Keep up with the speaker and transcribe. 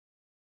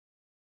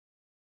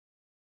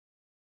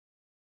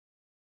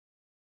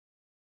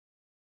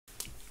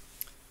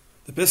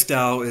The Bisq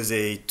DAO is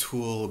a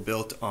tool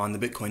built on the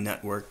Bitcoin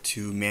network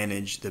to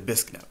manage the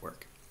Bisq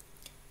network.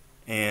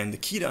 And the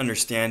key to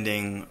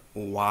understanding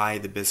why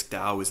the Bisq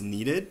DAO is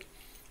needed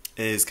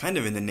is kind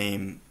of in the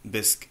name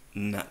Bisq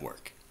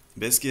Network.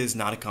 Bisq is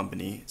not a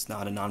company, it's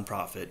not a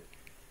nonprofit,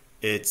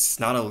 it's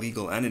not a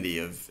legal entity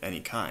of any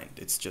kind,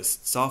 it's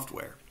just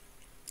software.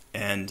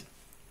 And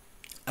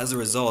as a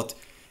result,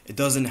 it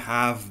doesn't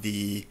have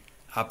the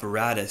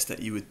apparatus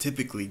that you would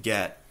typically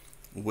get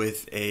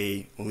with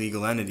a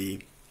legal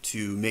entity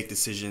to make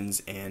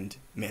decisions and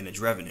manage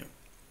revenue.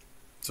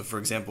 So for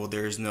example,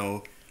 there is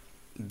no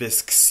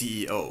Bisq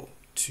CEO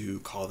to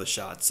call the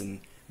shots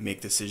and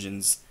make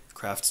decisions,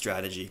 craft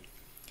strategy.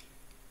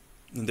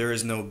 And there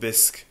is no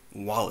Bisq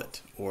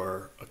wallet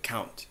or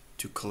account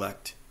to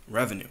collect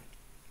revenue.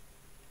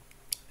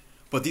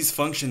 But these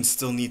functions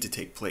still need to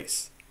take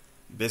place.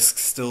 Bisq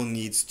still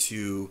needs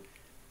to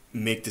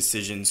make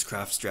decisions,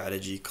 craft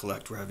strategy,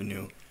 collect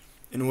revenue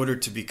in order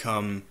to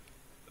become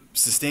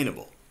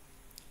sustainable.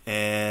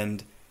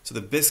 And so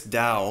the Bisq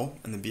DAO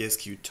and the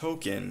BSQ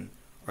token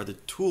are the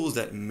tools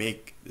that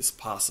make this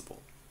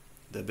possible.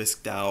 The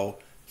Bisq DAO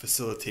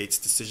facilitates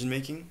decision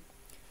making,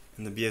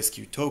 and the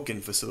BSQ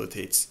token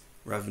facilitates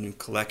revenue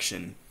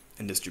collection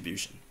and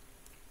distribution.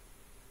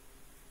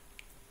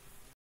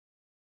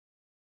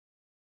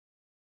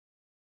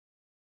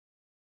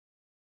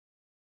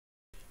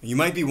 You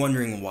might be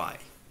wondering why.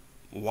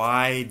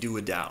 Why do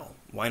a DAO?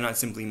 Why not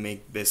simply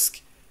make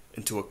Bisq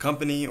into a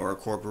company or a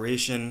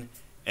corporation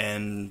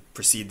and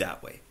proceed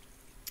that way?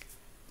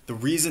 The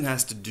reason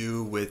has to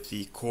do with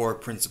the core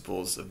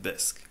principles of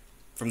Bisq.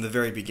 From the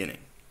very beginning,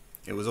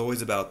 it was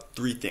always about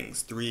three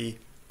things, three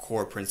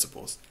core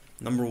principles.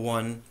 Number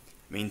one,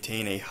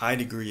 maintain a high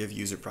degree of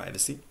user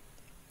privacy.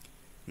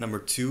 Number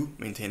two,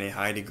 maintain a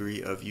high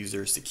degree of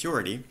user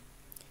security.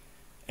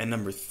 And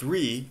number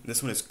three,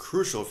 this one is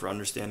crucial for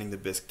understanding the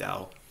Bisq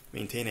DAO,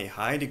 maintain a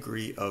high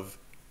degree of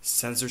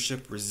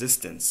censorship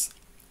resistance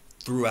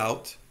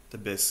throughout the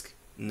Bisq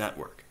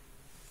network.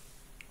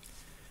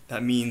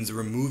 That means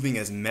removing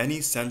as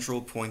many central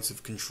points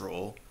of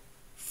control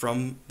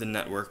from the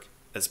network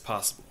as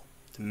possible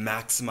to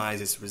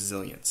maximize its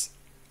resilience.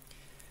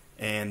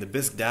 And the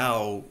Bisq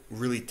DAO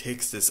really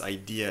takes this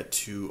idea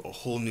to a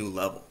whole new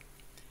level.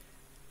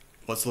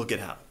 Let's look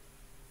at how.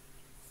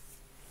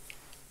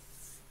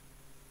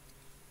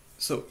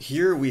 So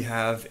here we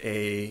have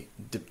a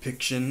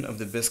depiction of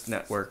the Bisq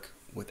network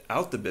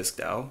without the Bisq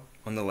DAO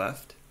on the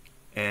left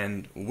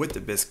and with the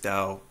Bisq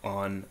DAO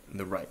on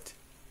the right.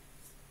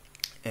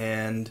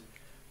 And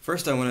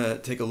first I want to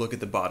take a look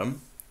at the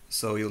bottom.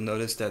 So you'll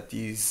notice that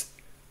these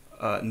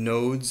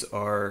nodes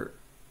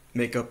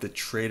make up the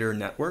trader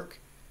network.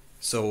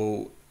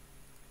 So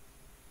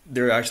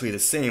they're actually the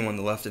same on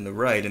the left and the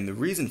right, and the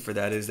reason for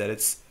that is that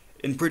it's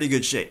in pretty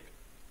good shape.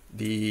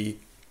 The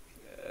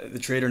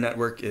trader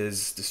network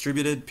is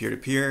distributed,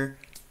 peer-to-peer,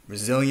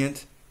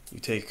 resilient. You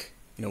take,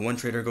 one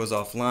trader goes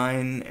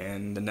offline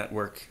and the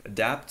network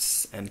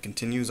adapts and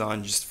continues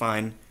on just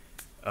fine.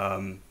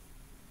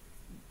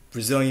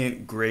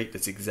 Resilient, great,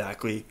 that's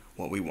exactly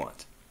what we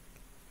want.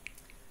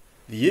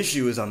 The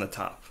issue is on the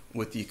top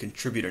with the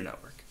contributor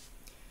network.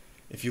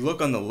 If you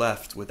look on the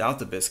left without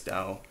the Bisq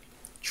DAO,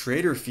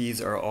 trader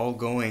fees are all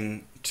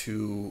going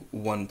to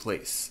one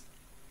place.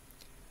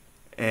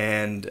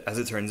 And as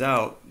it turns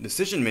out,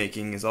 decision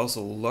making is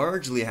also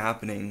largely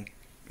happening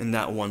in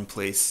that one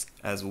place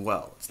as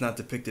well. It's not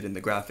depicted in the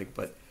graphic,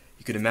 but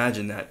you could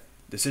imagine that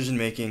decision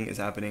making is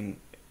happening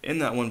in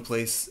that one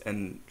place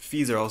and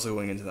fees are also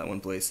going into that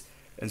one place.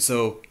 And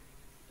so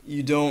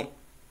you don't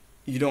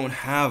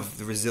have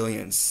the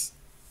resilience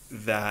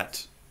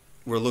that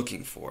we're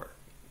looking for.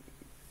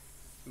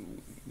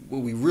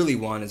 What we really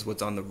want is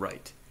what's on the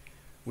right.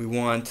 We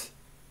want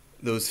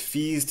those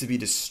fees to be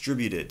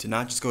distributed, to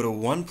not just go to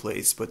one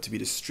place, but to be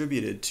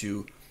distributed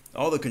to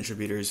all the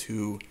contributors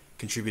who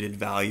contributed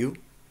value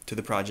to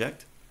the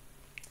project.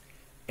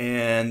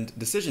 And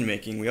decision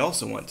making, we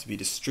also want to be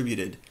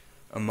distributed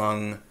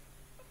among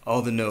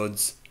all the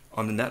nodes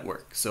on the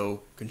network.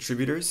 So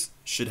contributors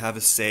should have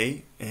a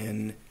say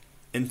in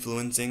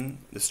influencing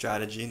the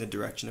strategy and the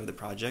direction of the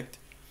project,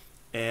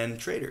 and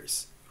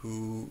traders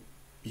who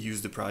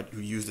use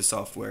the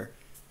software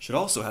should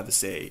also have a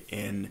say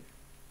in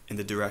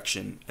the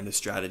direction and the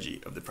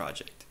strategy of the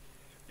project.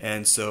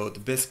 And so the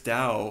Bisq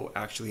DAO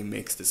actually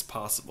makes this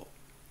possible.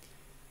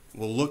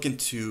 We'll look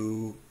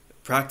into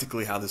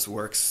practically how this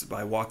works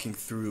by walking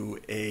through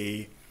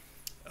a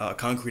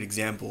concrete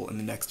example in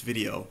the next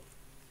video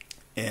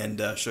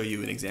and show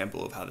you an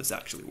example of how this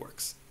actually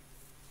works.